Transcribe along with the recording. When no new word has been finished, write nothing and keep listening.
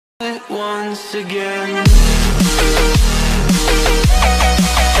once again.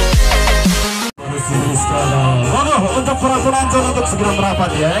 Untuk para penonton untuk segera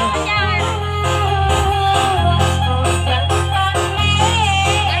merapat ya.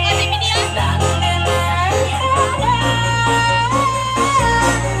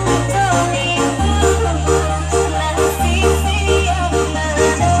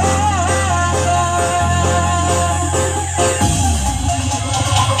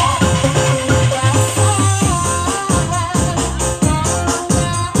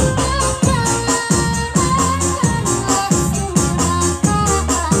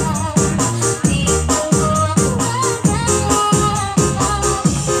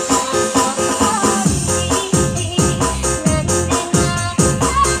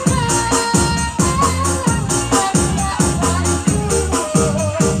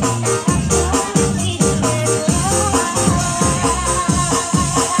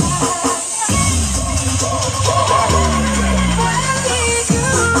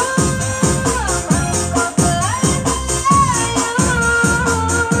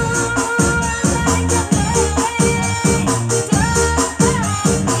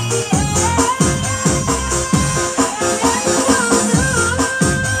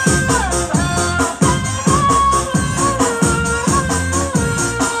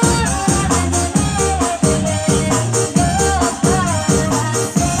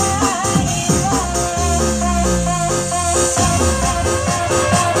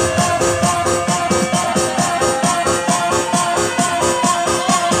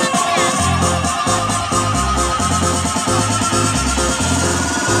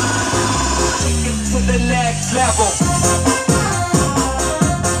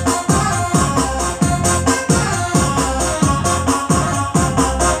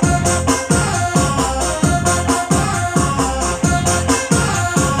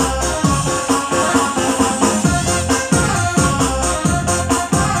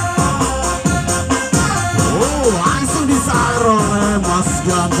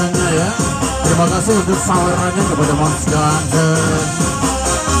 Gantengnya ya. Terima kasih untuk sawerannya kepada Mas Ganteng.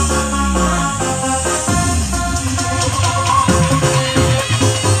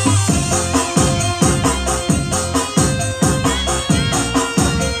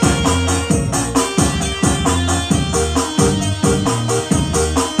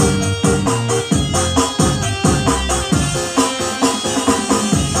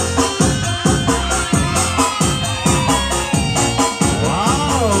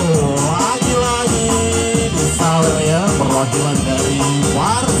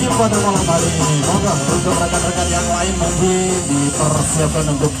 Pada malam hari ini, moga untuk rekan-rekan yang lain mungkin dipersiapkan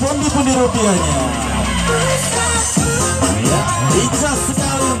untuk pundi-pundi rupiahnya. Ya, lincah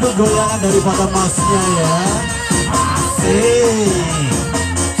sekali untuk goyangan daripada masnya ya. Asik.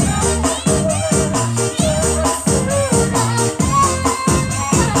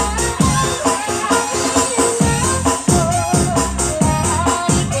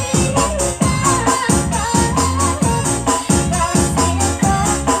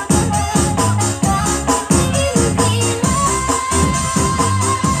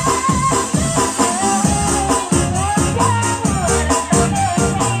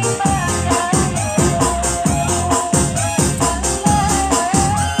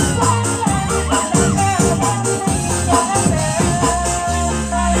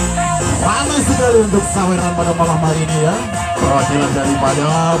 Untuk saweran pada malam hari ini ya, perwakilan daripada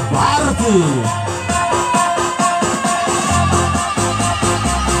Barti.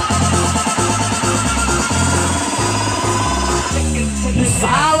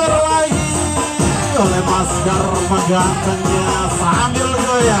 Disawer lagi oleh Mas Garma gantengnya sambil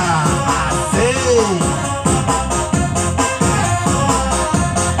goyang. Asik.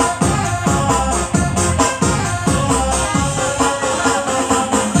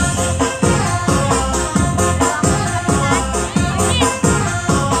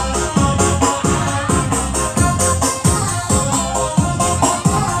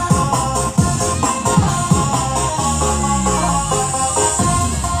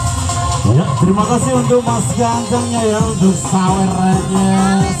 Terima kasih untuk Mas Gantengnya ya, untuk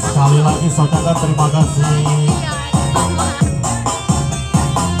sawerannya. Sekali lagi saudara, terima kasih.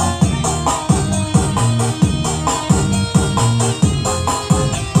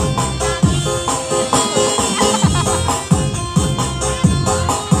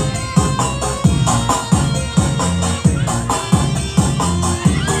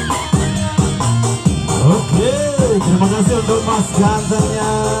 Terima kasih untuk Mas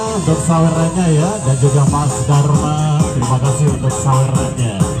Gantengnya, untuk sawerannya ya, dan juga Mas Dharma. Terima kasih untuk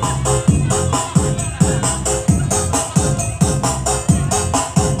sawerannya.